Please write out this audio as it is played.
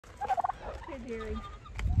Gary.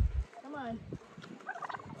 Come on.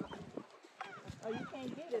 Oh, you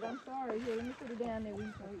can't get it. I'm sorry. Here, let me put it down there where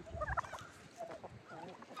you can reach it.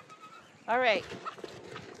 All right.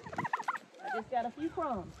 I just got a few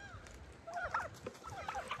crumbs.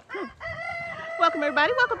 Welcome,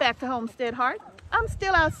 everybody. Welcome back to Homestead Heart. I'm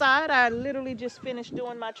still outside. I literally just finished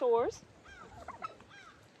doing my chores.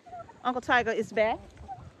 Uncle Tiger is back.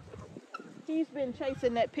 He's been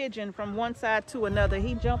chasing that pigeon from one side to another.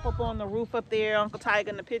 He jump up on the roof up there, Uncle Tiger,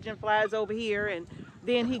 and the pigeon flies over here, and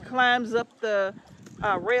then he climbs up the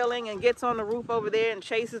railing and gets on the roof over there and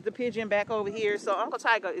chases the pigeon back over here. So Uncle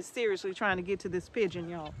Tiger is seriously trying to get to this pigeon,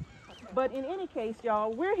 y'all. But in any case,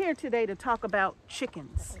 y'all, we're here today to talk about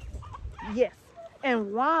chickens. Yes,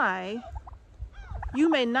 and why you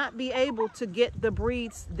may not be able to get the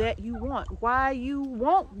breeds that you want, why you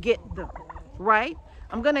won't get them, right?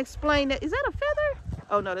 I'm going to explain that. Is that a feather?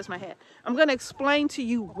 Oh, no, that's my hat. I'm going to explain to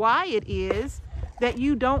you why it is that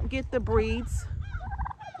you don't get the breeds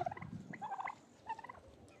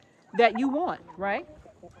that you want, right?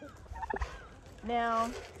 Now,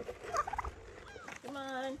 come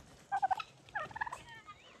on.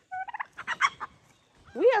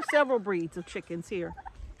 We have several breeds of chickens here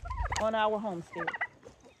on our homestead.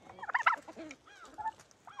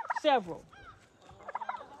 Several.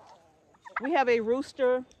 We have a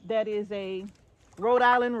rooster that is a Rhode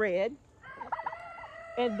Island Red.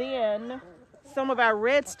 And then some of our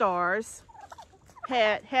red stars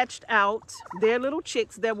had hatched out their little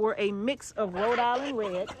chicks that were a mix of Rhode Island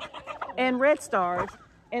Red and red stars.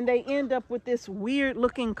 And they end up with this weird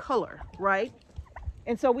looking color, right?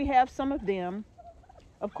 And so we have some of them.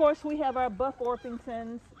 Of course, we have our Buff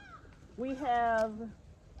Orpingtons. We have,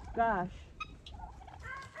 gosh,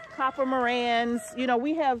 Copper Morans. You know,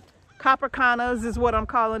 we have Capricanas is what I'm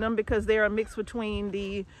calling them because they're a mix between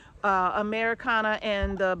the Americana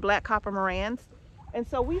and the Black Copper Morans. And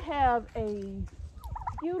so we have a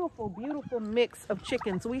beautiful, beautiful mix of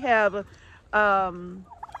chickens. We have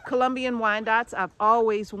Colombian Wyandottes. I've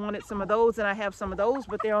always wanted some of those, and I have some of those,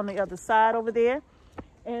 but they're on the other side over there.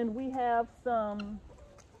 And we have some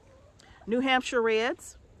New Hampshire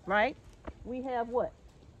Reds, right? We have what?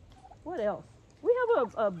 What else? We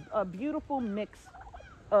have a beautiful mix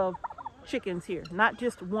of chickens here, not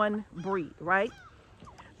just one breed, right?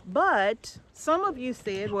 But some of you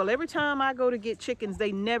said, well, every time I go to get chickens,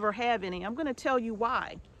 they never have any. I'm going to tell you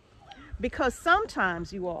why. Because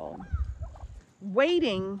sometimes, you all,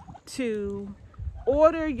 waiting to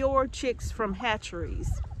order your chicks from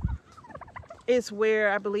hatcheries is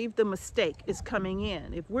where I believe the mistake is coming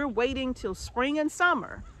in. If we're waiting till spring and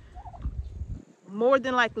summer, more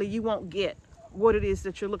than likely you won't get what it is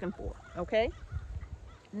that you're looking for, okay?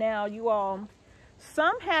 Now, you all,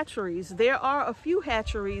 some hatcheries, there are a few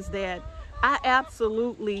hatcheries that I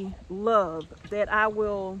absolutely love, that I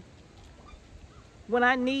will, when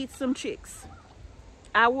I need some chicks,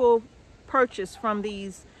 I will purchase from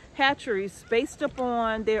these hatcheries based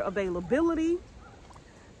upon their availability,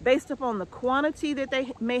 based upon the quantity that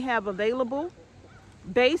they may have available,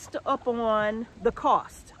 based upon the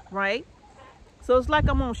cost, right? So it's like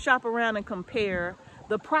I'm gonna shop around and compare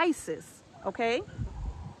the prices, okay?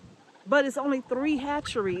 But it's only 3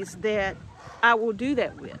 hatcheries that I will do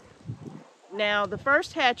that with. Now, the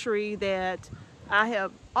first hatchery that I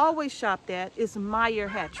have always shopped at is Meyer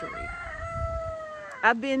Hatchery.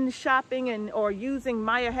 I've been shopping or using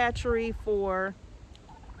Meyer Hatchery for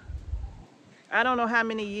I don't know how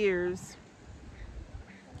many years.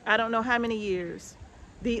 I don't know how many years.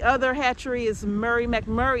 The other hatchery is Murray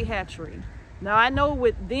McMurray Hatchery. Now, I know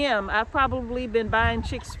with them, I've probably been buying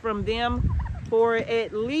chicks from them for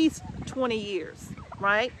at least 20 years,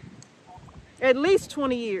 right? At least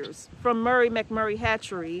 20 years from Murray McMurray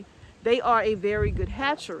Hatchery. They are a very good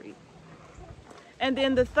hatchery. And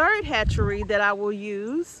then the third hatchery that I will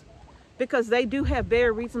use, because they do have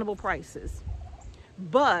very reasonable prices,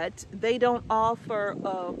 but they don't offer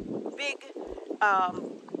a big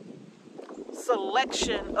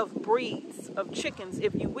selection of breeds of chickens,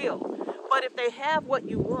 if you will. But if they have what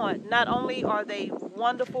you want, not only are they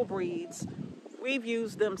wonderful breeds, we've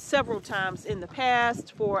used them several times in the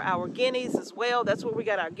past for our guineas as well. That's where we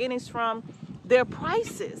got our guineas from. Their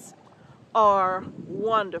prices are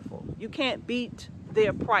wonderful. You can't beat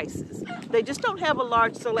their prices. They just don't have a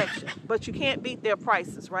large selection, but you can't beat their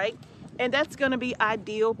prices, right? And that's going to be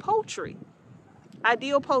Ideal Poultry.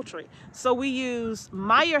 Ideal Poultry. So we use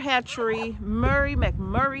Meyer Hatchery, Murray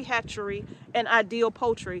McMurray Hatchery, and Ideal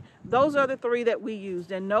Poultry. Those are the 3 that we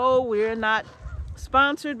used. And no, we're not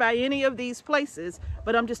sponsored by any of these places,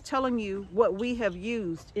 but I'm just telling you what we have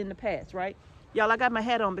used in the past, right? Y'all, I got my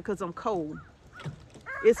hat on because I'm cold.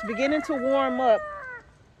 It's beginning to warm up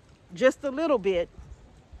just a little bit,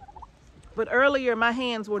 but earlier my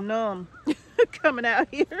hands were numb coming out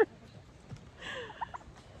here.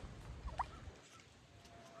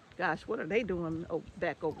 Gosh, what are they doing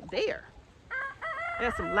back over there?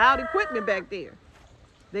 There's some loud equipment back there.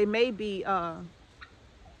 They may be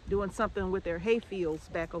doing something with their hay fields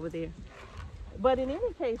back over there. But in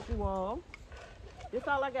any case, you all, that's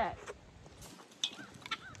all I got.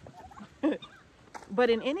 But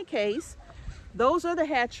in any case, those are the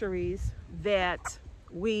hatcheries that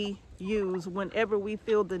we use whenever we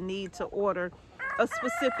feel the need to order a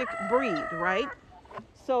specific breed, right?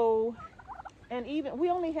 So, and even we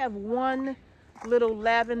only have one little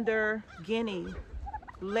lavender guinea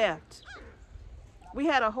left. We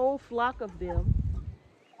had a whole flock of them.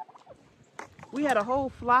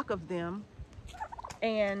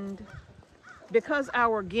 And because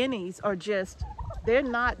our guineas are just, they're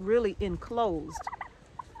not really enclosed.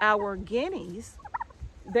 Our guineas,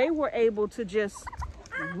 they were able to just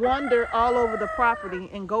wander all over the property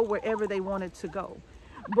and go wherever they wanted to go.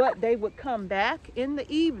 But they would come back in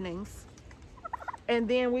the evenings, and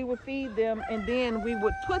then we would feed them, and then we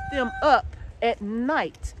would put them up at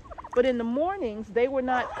night. But in the mornings, they were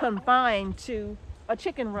not confined to a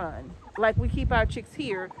chicken run. Like we keep our chicks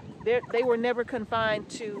here, they were never confined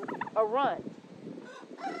to a run.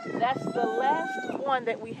 That's the last one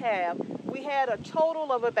that we have. We had a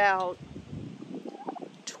total of about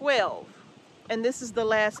 12, and this is the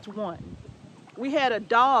last one. We had a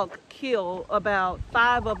dog kill about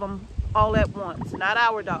 5 of them all at once, not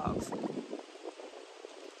our dogs.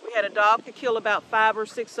 We had a dog to kill about 5 or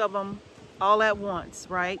 6 of them all at once,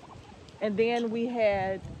 right? And then we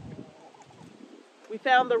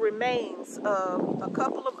found the remains of a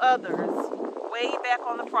couple of others way back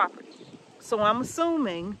on the property. So I'm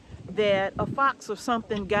assuming that a fox or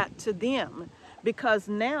something got to them, because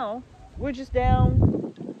now we're just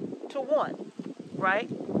down to 1, right?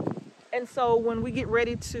 And so when we get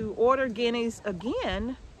ready to order guineas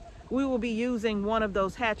again, we will be using one of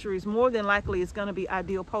those hatcheries. More than likely it's going to be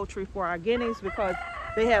Ideal Poultry for our guineas, because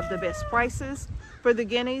they have the best prices for the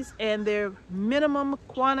guineas, and their minimum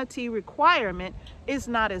quantity requirement is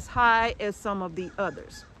not as high as some of the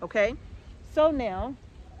others, okay? So now,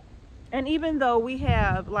 and even though we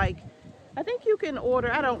have, like, I think you can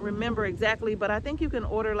order, I don't remember exactly, but I think you can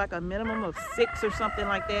order like a minimum of 6 or something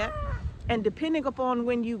like that. And depending upon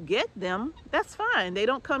when you get them, that's fine. They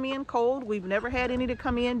don't come in cold. We've never had any to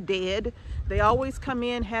come in dead. They always come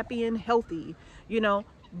in happy and healthy, you know.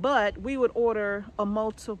 But we would order a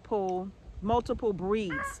multiple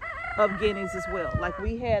breeds of guineas as well. Like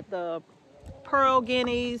we had the pearl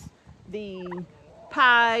guineas, the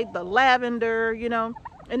pied, the lavender, you know.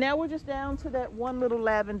 And now we're just down to that one little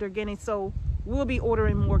lavender guinea. So we'll be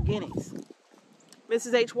ordering more guineas.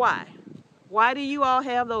 Mrs. HY, why do you all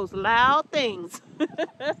have those loud things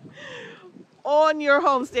on your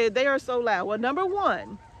homestead? They are so loud. Well, number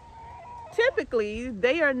one, typically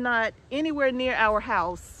they are not anywhere near our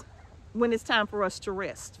house when it's time for us to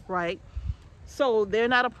rest, right? So they're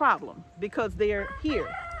not a problem because they're here.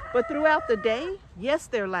 But throughout the day, yes,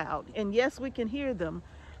 they're loud, and yes, we can hear them.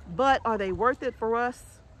 But are they worth it for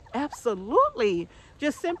us? Absolutely.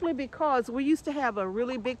 Just simply because we used to have a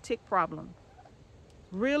really big tick problem.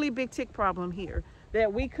 Really big tick problem here,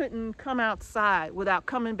 that we couldn't come outside without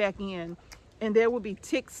coming back in, and there would be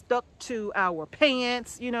ticks stuck to our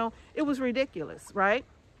pants, you know. It was ridiculous, right?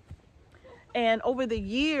 And over the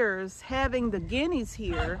years, having the guineas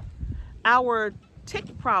here, our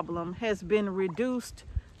tick problem has been reduced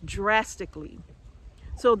drastically.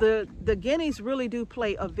 So the guineas really do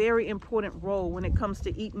play a very important role when it comes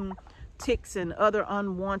to eating ticks and other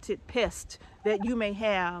unwanted pests that you may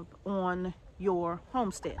have on your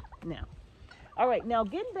homestead. Now, all right, now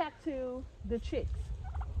getting back to the chicks.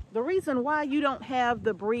 The reason why you don't have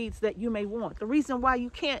the breeds that you may want, the reason why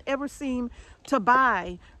you can't ever seem to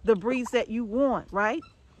buy the breeds that you want, right?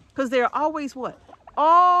 Because they're always what?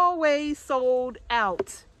 Always sold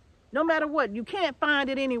out. No matter what, you can't find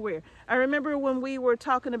it anywhere. I remember when we were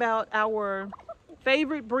talking about our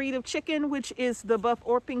favorite breed of chicken, which is the Buff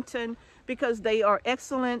Orpington, because they are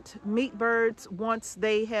excellent meat birds once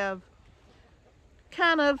they have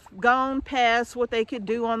kind of gone past what they could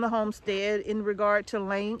do on the homestead in regard to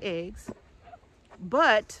laying eggs.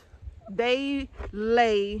 But they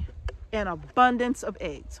lay an abundance of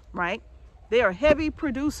eggs, right? They are heavy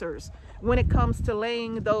producers when it comes to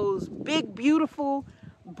laying those big, beautiful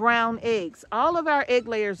brown eggs. All of our egg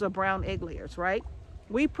layers are brown egg layers, right?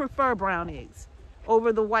 We prefer brown eggs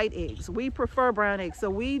over the white eggs. We prefer brown eggs. So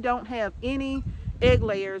we don't have any egg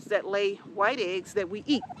layers that lay white eggs that we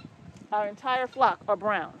eat. Our entire flock are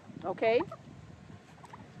brown, okay?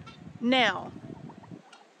 Now,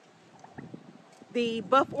 the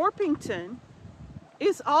Buff Orpington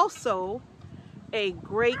is also a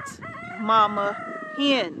great mama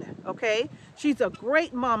hen, okay? She's a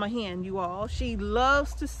great mama hen, you all. She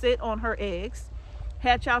loves to sit on her eggs,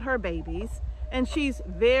 hatch out her babies, and she's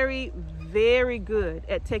very, very good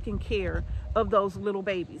at taking care of those little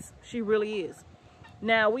babies. She really is.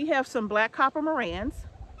 Now, we have some black copper Morans,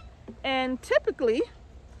 and typically,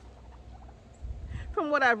 from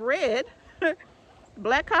what I've read,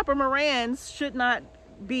 black copper Morans should not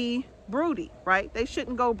be broody, right? They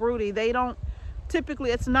shouldn't go broody. They don't,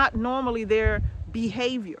 typically, it's not normally their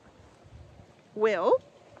behavior. Well,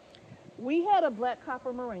 we had a black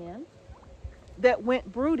copper Moran that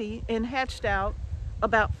went broody and hatched out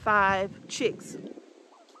about 5 chicks.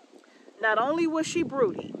 Not only was she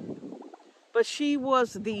broody, but she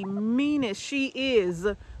was the meanest. She is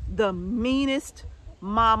the meanest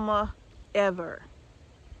mama ever.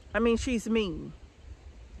 I mean, she's mean.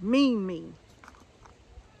 Mean.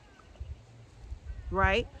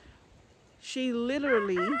 Right? She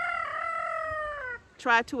literally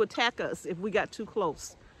tried to attack us if we got too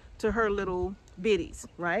close to her little biddies,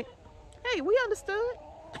 right? Hey, we understood.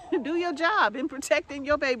 Do your job in protecting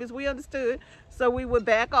your babies. We understood. So we would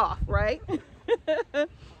back off, right?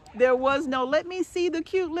 There was no, let me see the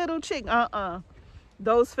cute little chick.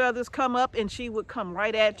 Those feathers come up and she would come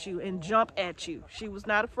right at you and jump at you. She was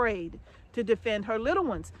not afraid to defend her little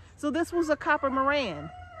ones. So this was a copper Moran.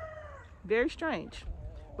 Very strange.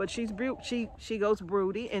 But she goes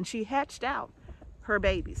broody and she hatched out her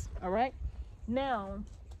babies. All right. Now,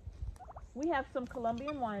 we have some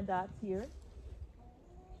Colombian Wyandottes here.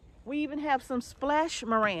 We even have some splash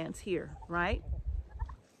Morans here, right?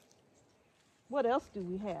 What else do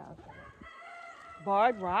we have?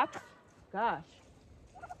 Barred rocks. Gosh.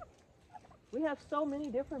 We have so many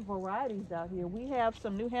different varieties out here. We have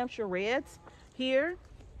some New Hampshire Reds here.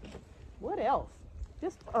 What else?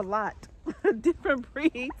 Just a lot of different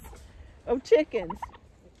breeds of chickens.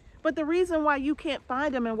 But the reason why you can't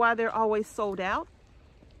find them and why they're always sold out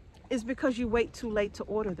is because you wait too late to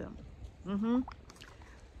order them.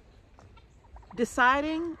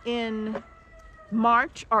 Deciding in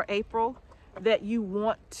March or April that you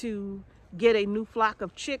want to get a new flock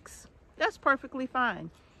of chicks, that's perfectly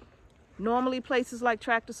fine. Normally places like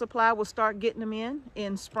Tractor Supply will start getting them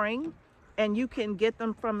in spring, and you can get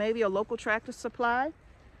them from maybe a local Tractor Supply,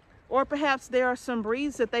 or perhaps there are some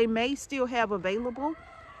breeds that they may still have available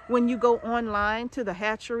when you go online to the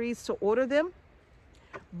hatcheries to order them.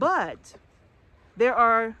 But there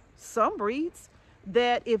are some breeds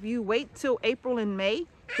that if you wait till April and May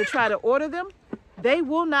to try to order them, they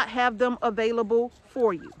will not have them available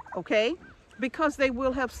for you, okay? Because they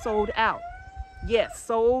will have sold out. Yes,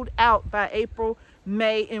 sold out by April,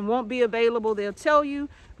 May, and won't be available. They'll tell you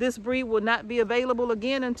this breed will not be available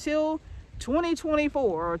again until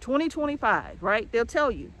 2024 or 2025, right? They'll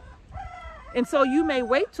tell you. And so you may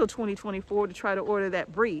wait till 2024 to try to order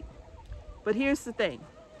that breed. But here's the thing.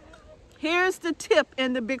 Here's the tip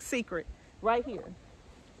and the big secret right here.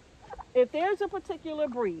 If there's a particular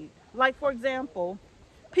breed, like for example,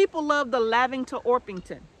 people love the Lavender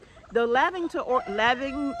Orpington. The Lavender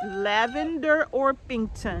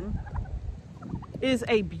Orpington is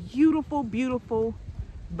a beautiful, beautiful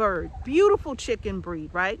bird. Beautiful chicken breed,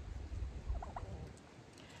 right?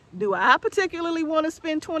 Do I particularly want to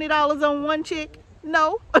spend $20 on one chick?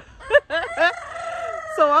 No.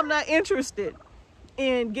 So I'm not interested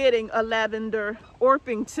in getting a Lavender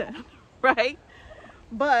Orpington, right?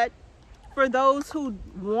 But for those who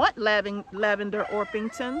want Lavender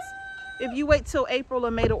Orpingtons, if you wait till April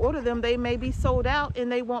or May to order them, they may be sold out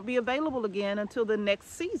and they won't be available again until the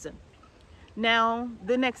next season. Now,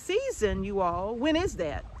 the next season, you all, when is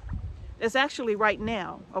that? It's actually right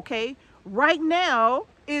now, okay? Right now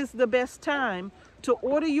is the best time to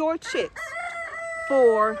order your chicks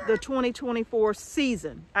for the 2024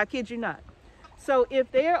 season. I kid you not. So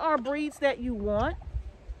if there are breeds that you want,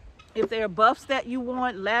 if there are buffs that you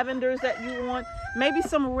want, lavenders that you want, maybe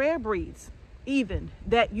some rare breeds even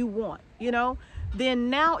that you want, you know,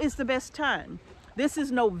 then now is the best time. This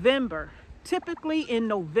is November. Typically in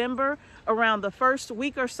November, around the first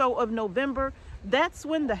week or so of November, that's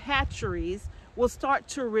when the hatcheries will start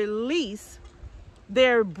to release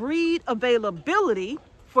their breed availability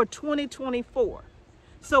for 2024.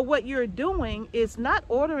 So what you're doing is not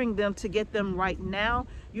ordering them to get them right now.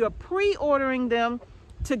 You're pre-ordering them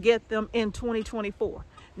to get them in 2024.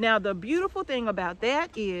 Now, the beautiful thing about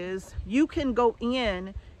that is you can go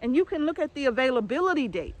in and you can look at the availability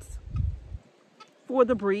dates for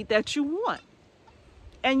the breed that you want.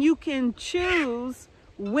 and you can choose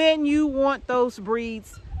when you want those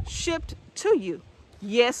breeds shipped to you.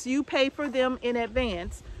 Yes, you pay for them in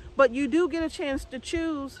advance, but you do get a chance to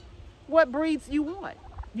choose what breeds you want.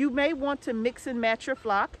 You may want to mix and match your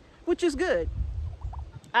flock, which is good.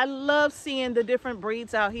 I love seeing the different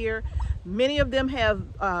breeds out here. Many of them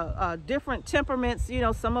have different temperaments. You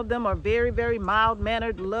know, some of them are very, very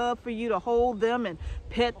mild-mannered, love for you to hold them and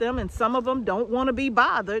pet them, and some of them don't want to be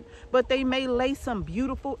bothered, but they may lay some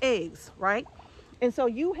beautiful eggs, right? And so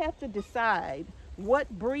you have to decide what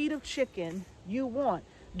breed of chicken you want.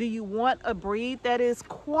 Do you want a breed that is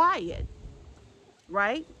quiet,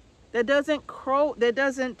 right? That doesn't crow, that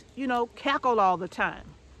doesn't, you know, cackle all the time,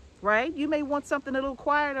 right? You may want something a little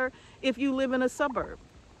quieter if you live in a suburb,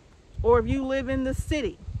 or if you live in the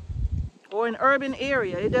city or an urban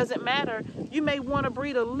area. It doesn't matter. You may want to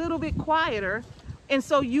breed a little bit quieter, and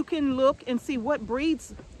so you can look and see what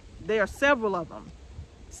breeds. There are several of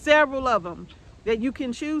them that you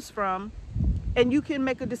can choose from, and you can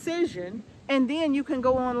make a decision, and then you can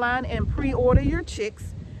go online and pre-order your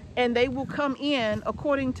chicks, and they will come in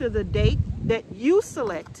according to the date that you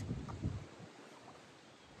select.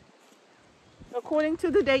 According to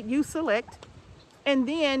the date you select, and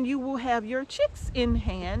then you will have your chicks in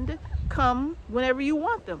hand come whenever you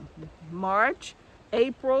want them. March,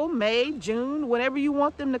 April, May, June, whenever you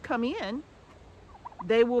want them to come in,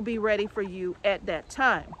 they will be ready for you at that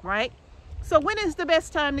time, right? So when is the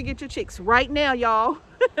best time to get your chicks? Right now, y'all.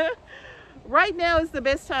 Right now is the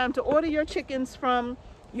best time to order your chickens from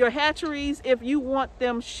your hatcheries if you want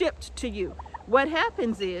them shipped to you. What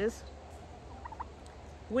happens is,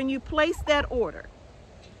 when you place that order,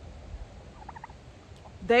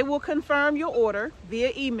 they will confirm your order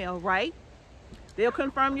via email, right? They'll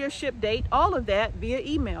confirm your ship date, all of that via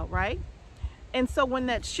email, right? And so when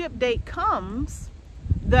that ship date comes,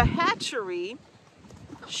 the hatchery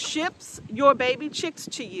ships your baby chicks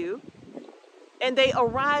to you, and they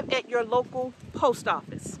arrive at your local post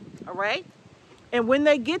office, all right? And when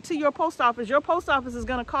they get to your post office is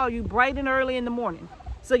going to call you bright and early in the morning.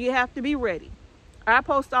 So you have to be ready. Our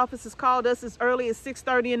post office has called us as early as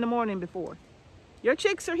 6:30 in the morning before. Your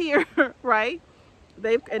chicks are here, right?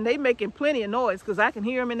 They making plenty of noise because I can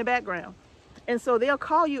hear them in the background. And so they'll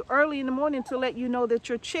call you early in the morning to let you know that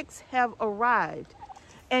your chicks have arrived,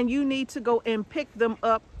 and you need to go and pick them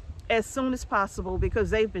up as soon as possible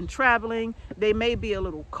because they've been traveling. They may be a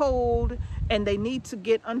little cold, and they need to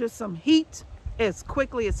get under some heat as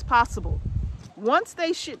quickly as possible. Once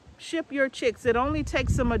they ship your chicks, it only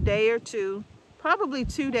takes them a day or two, probably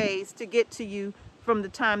 2 days, to get to you from the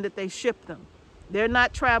time that they ship them. They're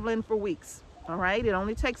not traveling for weeks, all right? It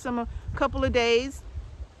only takes them a couple of days,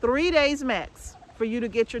 3 days max, for you to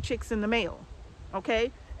get your chicks in the mail,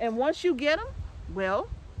 okay? And once you get them, well,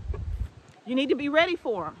 you need to be ready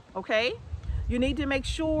for them, okay? You need to make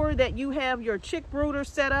sure that you have your chick brooder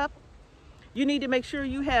set up. You need to make sure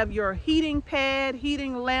you have your heating pad,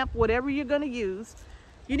 heating lamp, whatever you're gonna use.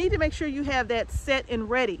 You need to make sure you have that set and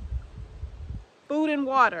ready. Food and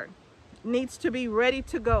water needs to be ready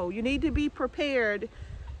to go. You need to be prepared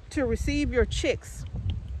to receive your chicks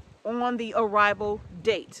on the arrival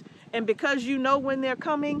date. And because you know when they're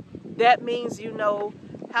coming, that means you know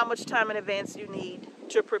how much time in advance you need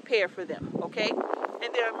to prepare for them, okay?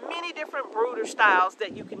 And there are many different brooder styles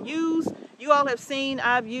that you can use. You all have seen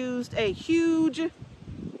I've used a huge,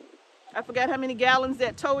 I forgot how many gallons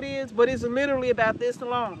that tote is, but it's literally about this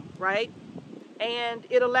long, right? And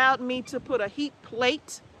it allowed me to put a heat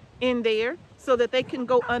plate in there so that they can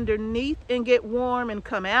go underneath and get warm and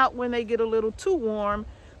come out when they get a little too warm.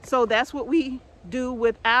 So that's what we do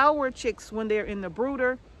with our chicks when they're in the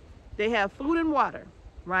brooder. They have food and water,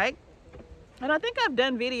 right? And I think I've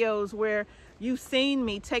done videos where you've seen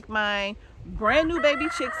me take my brand new baby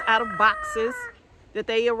chicks out of boxes that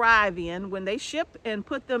they arrive in when they ship and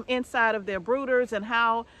put them inside of their brooders, and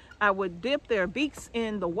how I would dip their beaks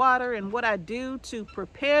in the water and what I do to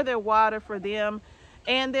prepare their water for them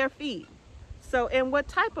and their feed. So, and what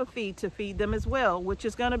type of feed to feed them as well, which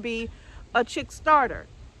is going to be a chick starter,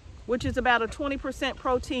 which is about a 20%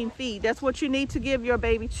 protein feed. That's what you need to give your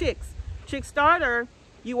baby chicks. Chick starter,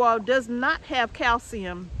 you all, does not have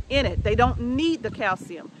calcium in it. They don't need the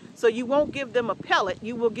calcium. So you won't give them a pellet.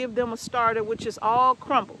 You will give them a starter, which is all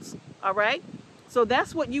crumbles. All right. So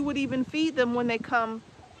that's what you would even feed them when they come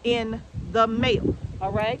in the mail.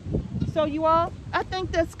 All right. So you all, I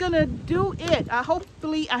think that's gonna do it.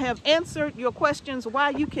 Hopefully I have answered your questions why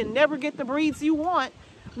you can never get the breeds you want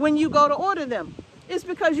when you go to order them. It's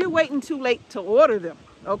because you're waiting too late to order them.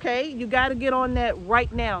 Okay, you got to get on that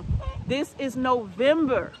right now. This is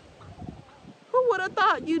November. Who would have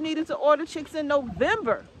thought you needed to order chicks in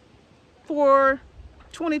November for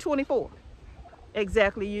 2024?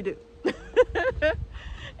 Exactly, you do.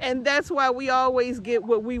 And that's why we always get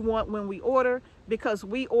what we want when we order, because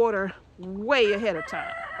we order way ahead of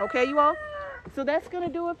time. Okay, you all? So that's going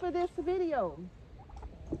to do it for this video.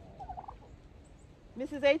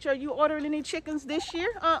 Mrs. H, are you ordering any chickens this year?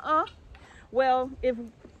 Well, if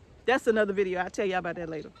that's another video, I'll tell you about that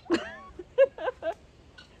later.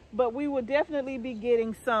 But we will definitely be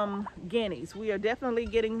getting some guineas. We are definitely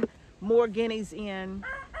getting more guineas in.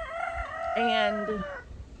 And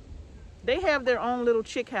they have their own little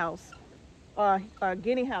chick house,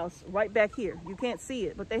 guinea house right back here. You can't see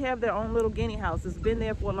it, but they have their own little guinea house. It's been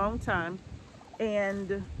there for a long time.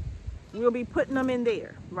 And we'll be putting them in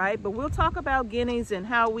there, right? But we'll talk about guineas and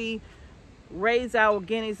how we raise our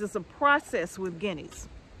guineas. It's a process with guineas.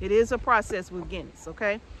 It is a process with guineas,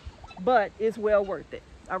 okay? But it's well worth it,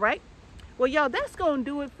 all right? Well, y'all, that's going to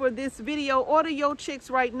do it for this video. Order your chicks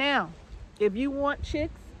right now. If you want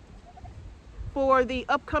chicks for the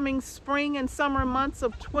upcoming spring and summer months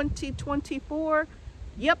of 2024,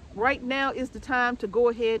 yep, right now is the time to go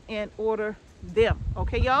ahead and order them,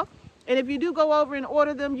 okay, y'all? And if you do go over and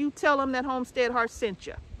order them, you tell them that Homestead Heart sent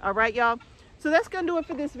you. All right, y'all? So that's going to do it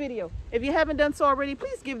for this video. If you haven't done so already,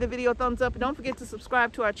 please give the video a thumbs up. And don't forget to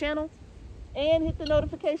subscribe to our channel. And hit the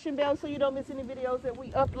notification bell so you don't miss any videos that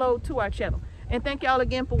we upload to our channel. And thank y'all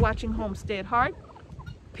again for watching Homestead Heart.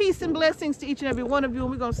 Peace and blessings to each and every one of you. And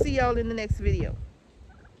we're going to see y'all in the next video.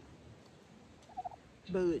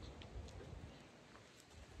 Bud.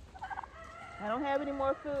 I don't have any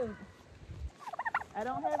more food. I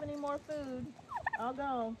don't have any more food. All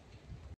gone.